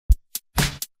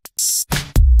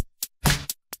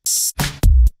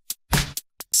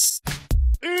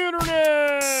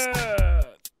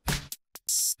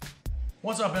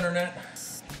What's up, Internet?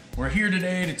 We're here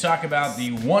today to talk about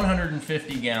the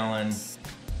 150-gallon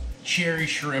cherry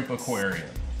shrimp aquarium,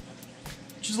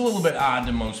 which is a little bit odd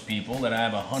to most people that I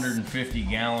have 150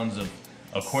 gallons of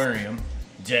aquarium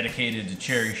dedicated to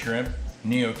cherry shrimp,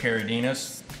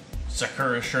 Neocaridinas,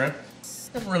 Sakura shrimp.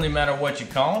 Doesn't really matter what you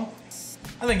call them.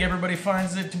 I think everybody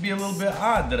finds it to be a little bit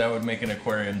odd that I would make an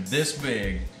aquarium this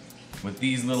big with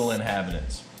these little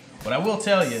inhabitants. But I will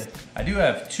tell you, I do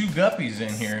have 2 guppies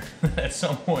in here that at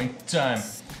some point in time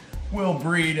will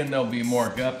breed and there'll be more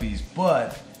guppies.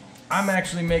 But I'm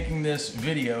actually making this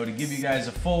video to give you guys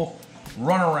a full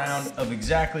runaround of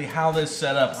exactly how this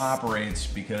setup operates,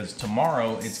 because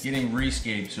tomorrow it's getting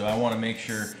rescaped, so I want to make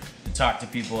sure to talk to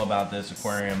people about this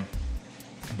aquarium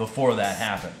before that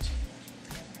happens.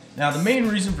 Now, the main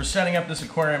reason for setting up this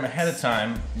aquarium ahead of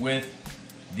time with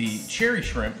the cherry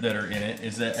shrimp that are in it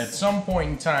is that at some point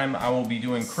in time I will be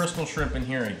doing crystal shrimp in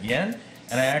here again,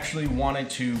 and I actually wanted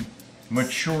to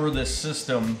mature this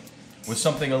system with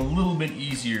something a little bit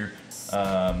easier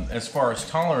as far as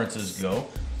tolerances go.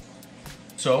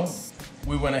 So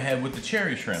we went ahead with the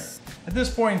cherry shrimp. At this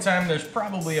point in time there's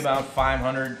probably about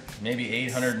 500, maybe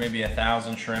 800, maybe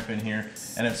 1,000 shrimp in here,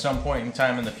 and at some point in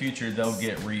time in the future they'll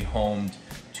get rehomed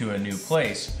to a new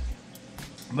place.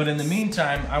 But in the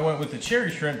meantime, I went with the cherry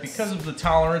shrimp because of the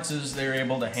tolerances they're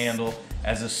able to handle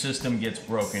as the system gets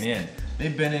broken in.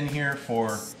 They've been in here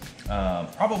for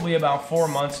probably about 4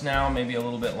 months now, maybe a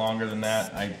little bit longer than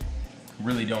that. I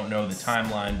really don't know the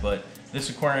timeline, but this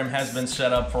aquarium has been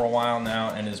set up for a while now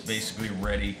and is basically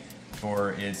ready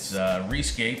for its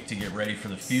rescape to get ready for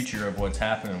the future of what's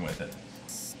happening with it.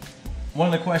 One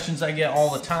of the questions I get all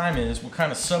the time is, what kind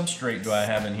of substrate do I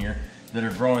have in here that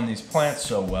are growing these plants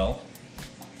so well?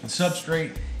 The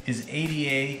substrate is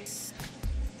ADA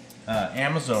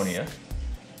Amazonia,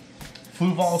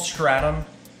 Fluval stratum,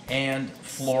 and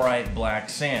fluorite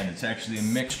black sand. It's actually a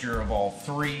mixture of all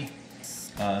three,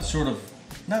 sort of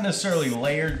not necessarily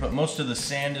layered, but most of the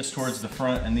sand is towards the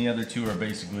front and the other two are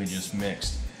basically just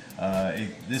mixed.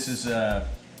 This is a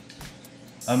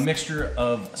mixture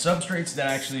of substrates that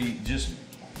actually just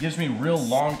gives me real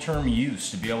long-term use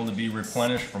to be able to be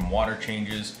replenished from water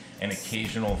changes and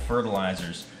occasional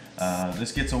fertilizers.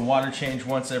 This gets a water change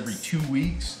once every 2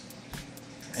 weeks,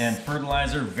 and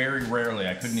fertilizer very rarely.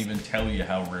 I couldn't even tell you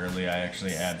how rarely I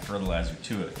actually add fertilizer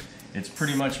to it. It's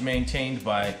pretty much maintained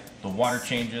by the water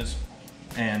changes,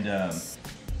 and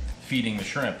feeding the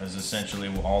shrimp is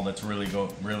essentially all that's really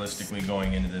realistically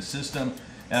going into this system.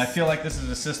 And I feel like this is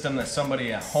a system that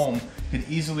somebody at home could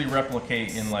easily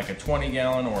replicate in like a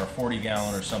 20-gallon or a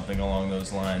 40-gallon or something along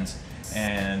those lines,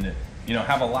 and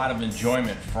have a lot of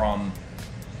enjoyment from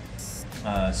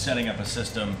setting up a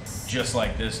system just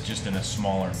like this, just in a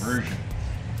smaller version.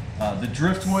 The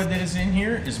driftwood that is in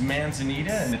here is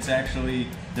manzanita, and it's actually,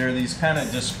 there are these kind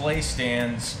of display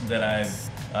stands that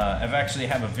I've actually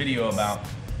have a video about,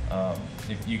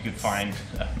 if you could find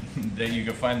that you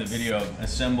could find the video of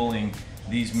assembling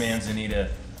these manzanita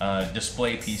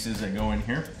display pieces that go in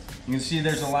here. You can see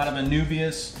there's a lot of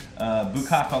anubias,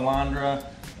 bucophalandra,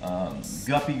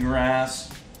 guppy grass,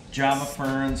 java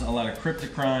ferns, a lot of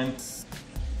cryptocrine,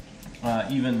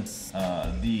 even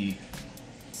the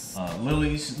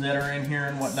lilies that are in here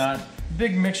and whatnot.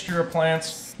 Big mixture of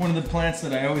plants. One of the plants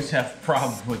that I always have a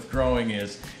problem with growing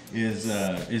is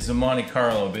the Monte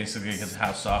Carlo, basically because of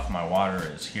how soft my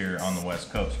water is here on the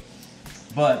West Coast.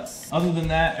 But other than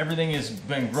that, everything has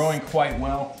been growing quite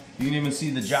well. You can even see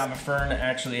the java fern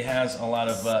actually has a lot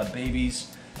of babies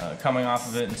coming off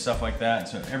of it and stuff like that.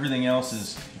 So everything else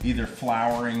is either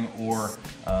flowering or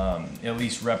at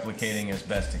least replicating as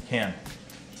best it can.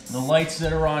 The lights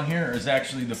that are on here is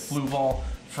actually the Fluval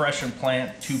Fresh and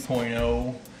Plant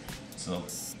 2.0. It's a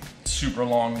super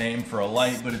long name for a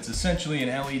light, but it's essentially an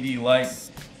LED light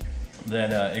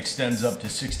that extends up to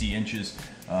 60 inches.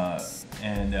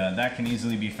 And that can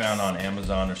easily be found on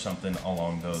Amazon or something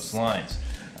along those lines.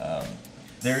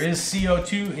 There is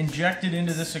CO2 injected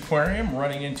into this aquarium,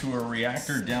 running into a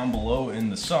reactor down below in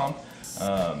the sump.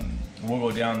 We'll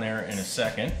go down there in a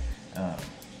second.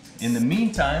 In the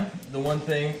meantime, the one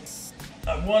thing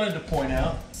I wanted to point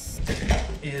out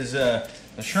is the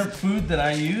shrimp food that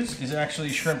I use is actually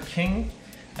Shrimp King.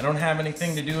 I don't have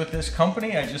anything to do with this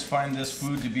company. I just find this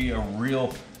food to be a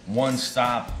real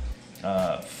one-stop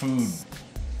food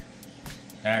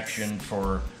action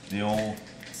for the old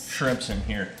shrimps in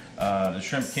here. The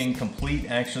Shrimp King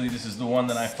Complete, actually this is the one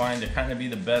that I find to kind of be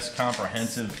the best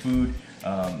comprehensive food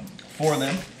for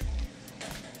them.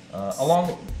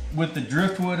 Along with the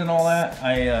driftwood and all that,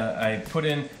 I put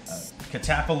in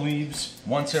catappa leaves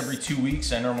once every 2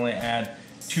 weeks. I normally add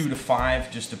 2 to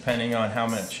 5, just depending on how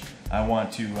much I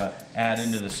want to add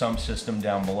into the sump system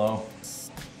down below.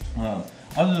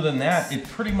 Other than that, it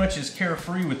pretty much is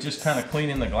carefree with just kind of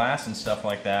cleaning the glass and stuff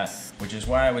like that, which is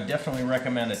why I would definitely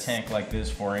recommend a tank like this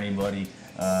for anybody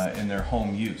in their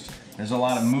home use. There's a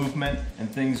lot of movement and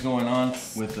things going on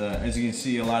with, as you can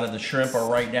see, a lot of the shrimp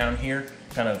are right down here.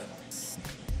 Kind of,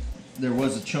 there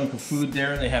was a chunk of food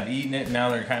there, they have eaten it, and now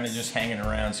they're kind of just hanging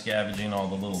around scavenging all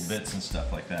the little bits and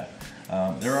stuff like that.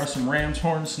 There are some ram's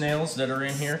horn snails that are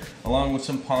in here, along with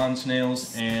some pond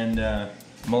snails and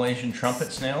Malaysian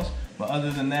trumpet snails. But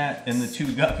other than that, and the 2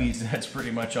 guppies, that's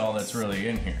pretty much all that's really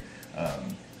in here.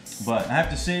 But I have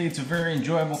to say, it's a very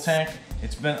enjoyable tank.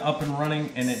 It's been up and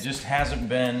running, and it just hasn't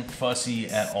been fussy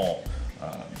at all.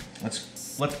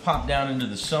 Let's pop down into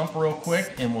the sump real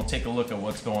quick, and we'll take a look at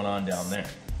what's going on down there.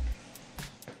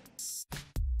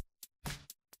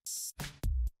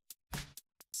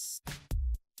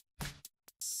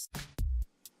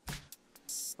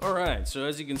 Alright, so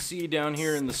as you can see down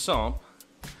here in the sump,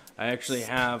 I actually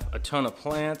have a ton of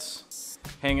plants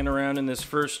hanging around in this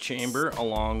first chamber,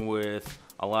 along with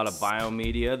a lot of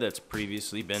biomedia that's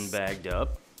previously been bagged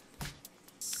up.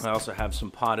 I also have some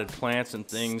potted plants and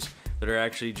things that are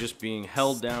actually just being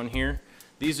held down here.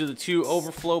 These are the 2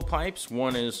 overflow pipes.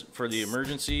 One is for the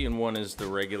emergency and one is the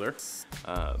regular.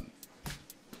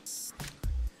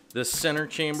 This center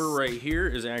chamber right here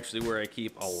is actually where I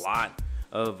keep a lot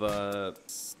of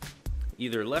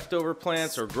either leftover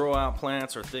plants or grow out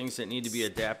plants or things that need to be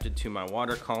adapted to my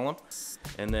water column.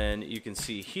 And then you can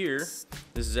see here,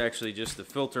 this is actually just the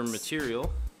filter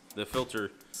material, the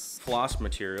filter floss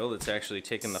material that's actually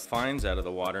taking the fines out of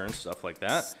the water and stuff like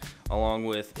that, along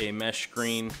with a mesh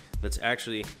screen that's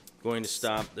actually going to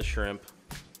stop the shrimp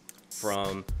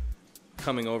from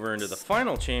coming over into the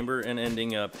final chamber and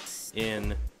ending up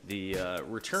in the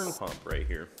return pump right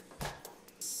here.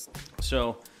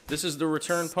 So this is the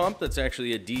return pump. That's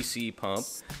actually a DC pump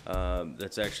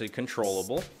that's actually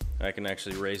controllable. I can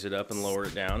actually raise it up and lower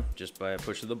it down just by a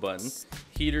push of the button.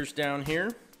 Heaters down here,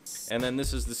 and then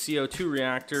this is the CO2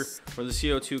 reactor, where the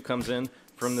CO2 comes in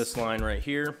from this line right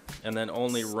here and then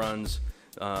only runs,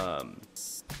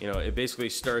 you know, it basically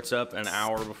starts up an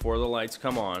hour before the lights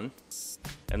come on,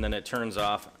 and then it turns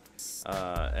off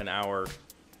an hour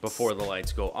before the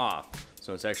lights go off.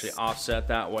 So it's actually offset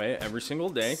that way every single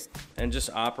day and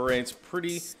just operates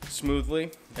pretty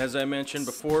smoothly. As I mentioned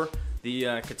before, the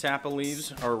catappa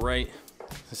leaves are right,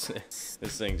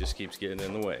 this thing just keeps getting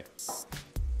in the way.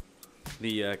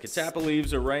 The catappa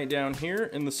leaves are right down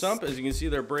here in the sump. As you can see,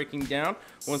 they're breaking down.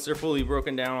 Once they're fully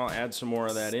broken down, I'll add some more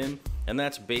of that in. And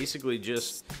that's basically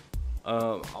just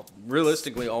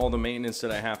realistically all the maintenance that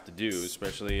I have to do,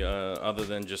 especially other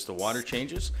than just the water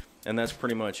changes. And that's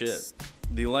pretty much it.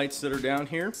 The lights that are down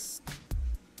here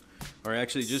are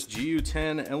actually just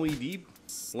GU10 LED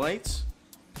lights.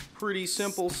 Pretty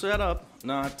simple setup,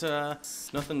 not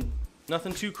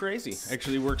nothing too crazy.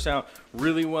 Actually works out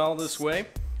really well this way.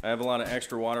 I have a lot of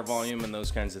extra water volume and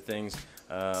those kinds of things,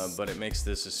 but it makes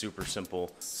this a super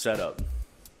simple setup.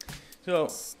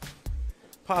 So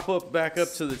pop back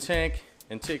up to the tank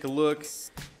and take a look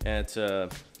at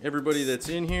everybody that's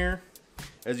in here.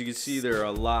 As you can see, there are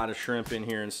a lot of shrimp in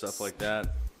here and stuff like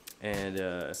that, and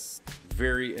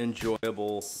very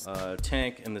enjoyable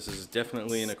tank. And this is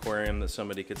definitely an aquarium that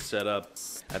somebody could set up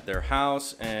at their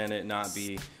house and it not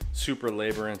be super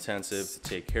labor intensive to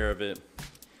take care of it,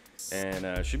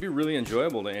 and should be really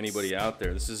enjoyable to anybody out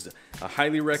there. This is a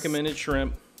highly recommended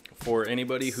shrimp for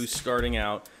anybody who's starting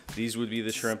out. These would be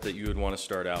the shrimp that you would want to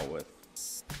start out with.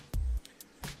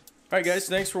 Alright guys,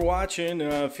 thanks for watching.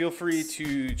 Feel free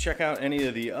to check out any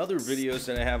of the other videos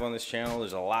that I have on this channel.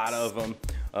 There's a lot of them.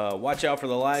 Watch out for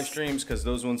the live streams because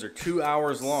those ones are 2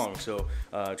 hours long. So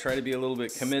try to be a little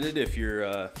bit committed if you're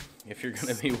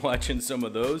going to be watching some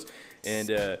of those.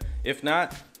 And if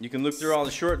not, you can look through all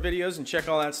the short videos and check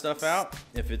all that stuff out.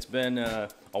 If it's been a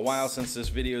while since this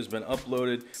video has been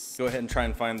uploaded, go ahead and try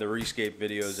and find the rescape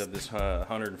videos of this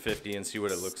 150 and see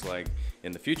what it looks like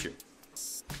in the future.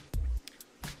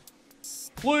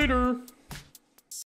 Later!